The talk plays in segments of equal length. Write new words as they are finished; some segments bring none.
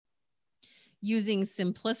using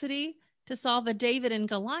simplicity to solve a David and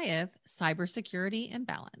Goliath cybersecurity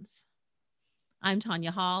imbalance. I'm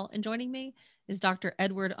Tanya Hall, and joining me is Dr.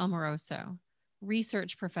 Edward Amoroso,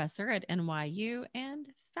 research professor at NYU and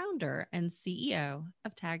founder and CEO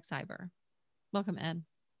of TAG Cyber. Welcome, Ed.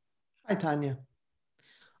 Hi, Tanya.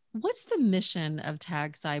 What's the mission of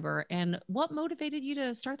TAG Cyber, and what motivated you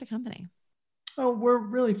to start the company? Oh, we're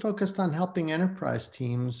really focused on helping enterprise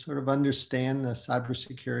teams sort of understand the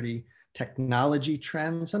cybersecurity technology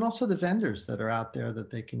trends and also the vendors that are out there that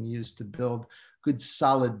they can use to build good,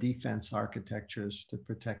 solid defense architectures to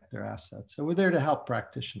protect their assets. So we're there to help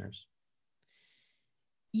practitioners.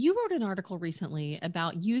 You wrote an article recently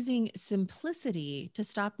about using simplicity to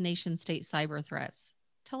stop nation-state cyber threats.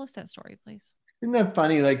 Tell us that story, please. Isn't that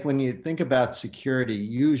funny? Like when you think about security,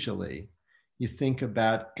 usually you think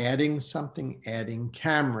about adding something, adding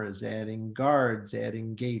cameras, adding guards,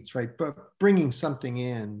 adding gates, right? But bringing something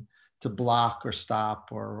in to block or stop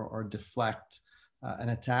or deflect an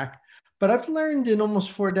attack. But I've learned in almost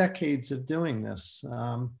 4 decades of doing this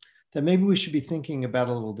that maybe we should be thinking about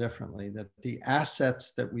it a little differently, that the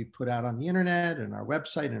assets that we put out on the internet and our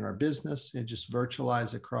website and our business and just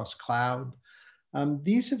virtualize across cloud,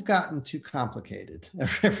 these have gotten too complicated.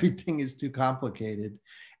 Everything is too complicated.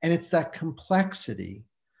 And it's that complexity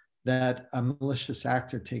that a malicious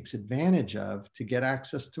actor takes advantage of to get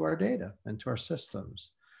access to our data and to our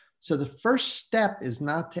systems. So the first step is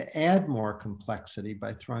not to add more complexity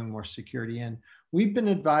by throwing more security in. We've been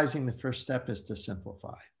advising the first step is to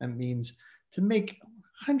simplify. That means to make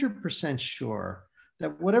 100% sure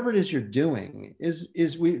that whatever it is you're doing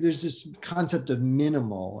there's this concept of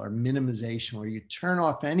minimal or minimization where you turn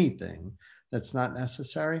off anything that's not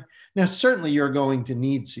necessary. Now, certainly you're going to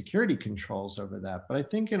need security controls over that, but I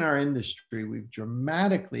think in our industry, we've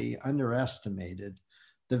dramatically underestimated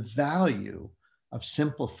the value of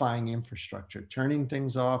simplifying infrastructure, turning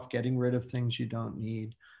things off, getting rid of things you don't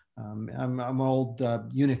need. I'm an old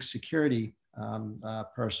Unix security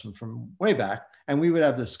person from way back, and we would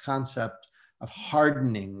have this concept of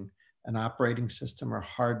hardening an operating system or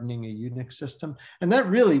hardening a Unix system. And that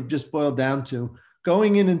really just boiled down to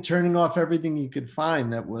going in and turning off everything you could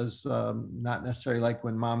find that was not necessarily like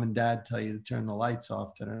when mom and dad tell you to turn the lights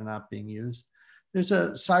off that are not being used. There's a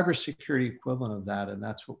cybersecurity equivalent of that, and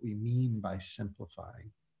that's what we mean by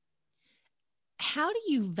simplifying. How do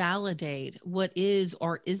you validate what is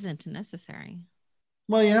or isn't necessary?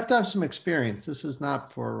 Well, you have to have some experience. This is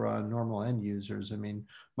not for normal end users. I mean,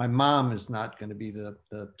 my mom is not going to be the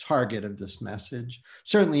target of this message.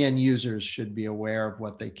 Certainly end users should be aware of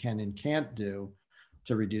what they can and can't do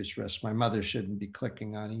to reduce risk. My mother shouldn't be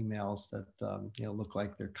clicking on emails that look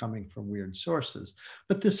like they're coming from weird sources.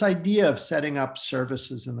 But this idea of setting up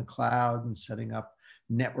services in the cloud and setting up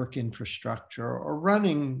network infrastructure or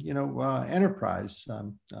running, enterprise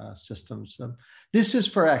systems. This is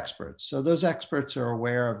for experts. So those experts are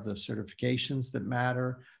aware of the certifications that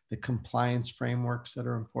matter, the compliance frameworks that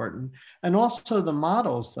are important, and also the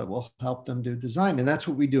models that will help them do design. And that's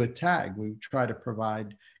what we do at TAG. We try to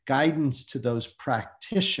provide guidance to those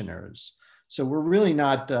practitioners. So we're really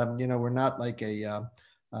not, we're not like a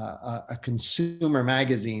consumer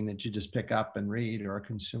magazine that you just pick up and read, or a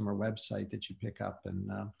consumer website that you pick up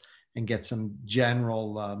and get some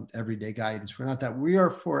general everyday guidance. We're not that. We are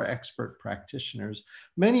for expert practitioners,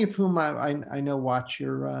 many of whom I know watch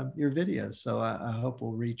your videos. So I hope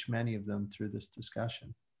we'll reach many of them through this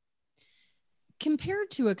discussion. Compared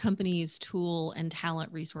to a company's tool and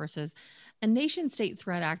talent resources, a nation-state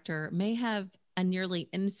threat actor may have a nearly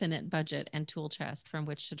infinite budget and tool chest from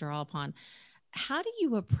which to draw upon. How do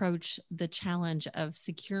you approach the challenge of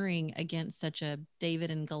securing against such a David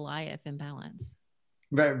and Goliath imbalance?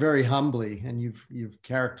 Very, very humbly, and you've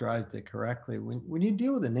characterized it correctly. When you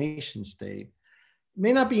deal with a nation state, it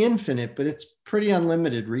may not be infinite, but it's pretty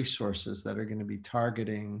unlimited resources that are going to be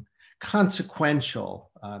targeting consequential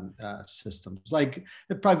systems. Like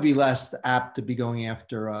it'd probably be less apt to be going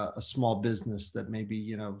after a small business that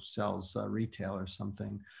maybe sells retail or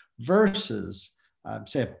something, versus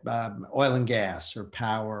say oil and gas or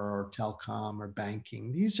power or telecom or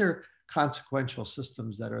banking. These are consequential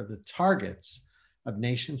systems that are the targets of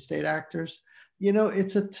nation state actors.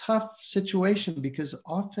 It's a tough situation because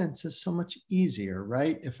offense is so much easier,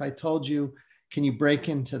 right? If I told you, can you break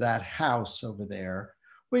into that house over there?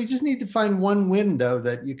 Well, you just need to find one window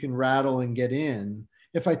that you can rattle and get in.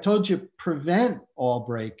 If I told you prevent all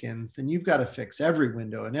break-ins, then you've got to fix every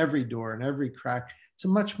window and every door and every crack. It's a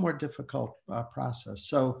much more difficult process.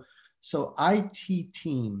 So IT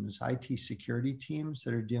teams, IT security teams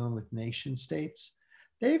that are dealing with nation states,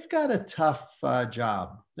 they've got a tough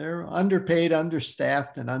job. They're underpaid,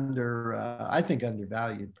 understaffed, and I think,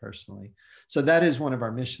 undervalued personally. So that is one of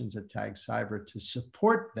our missions at Tag Cyber, to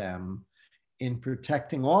support them in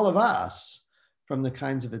protecting all of us from the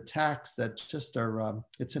kinds of attacks that just are,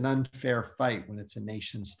 it's an unfair fight when it's a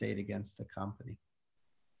nation state against a company.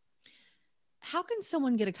 How can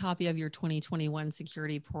someone get a copy of your 2021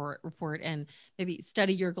 security report and maybe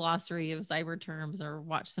study your glossary of cyber terms, or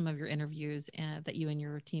watch some of your interviews that you and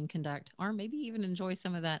your team conduct, or maybe even enjoy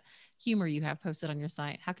some of that humor you have posted on your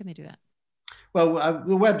site? How can they do that? Well,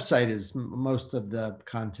 the website is, most of the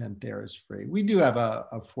content there is free. We do have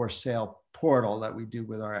a for sale portal that we do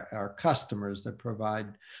with our customers that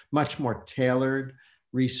provide much more tailored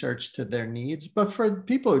research to their needs. But for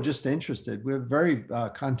people who are just interested, we have a very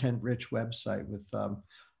content rich website with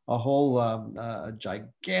a whole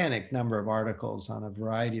gigantic number of articles on a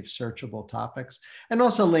variety of searchable topics, and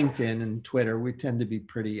also LinkedIn and Twitter. We tend to be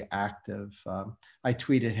pretty active. I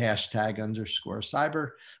tweet at #_cyber,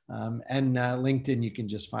 and LinkedIn, you can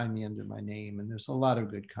just find me under my name, and there's a lot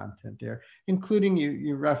of good content there, including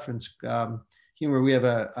you referenced humor. We have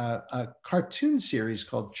a cartoon series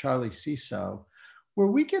called Charlie CISO, where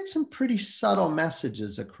we get some pretty subtle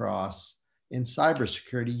messages across in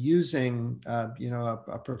cybersecurity using,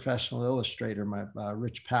 a professional illustrator,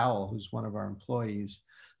 Rich Powell, who's one of our employees.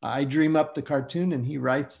 I dream up the cartoon and he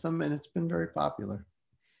writes them, and it's been very popular.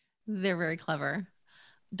 They're very clever.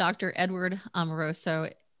 Dr. Edward Amoroso,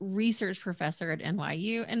 research professor at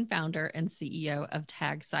NYU and founder and CEO of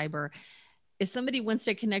Tag Cyber. If somebody wants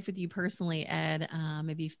to connect with you personally, Ed,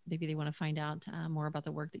 maybe they want to find out more about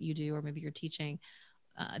the work that you do, or maybe you're teaching.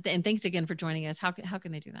 And thanks again for joining us. How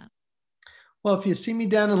can they do that? Well, if you see me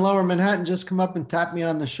down in Lower Manhattan, just come up and tap me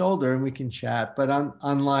on the shoulder and we can chat. But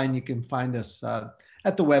online, you can find us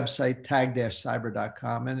at the website,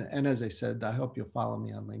 tag-cyber.com. And as I said, I hope you'll follow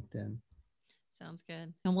me on LinkedIn. Sounds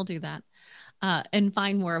good. And we'll do that. And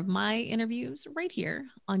find more of my interviews right here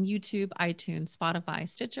on YouTube, iTunes, Spotify,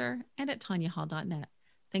 Stitcher, and at tanyahall.net.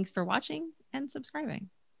 Thanks for watching and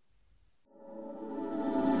subscribing.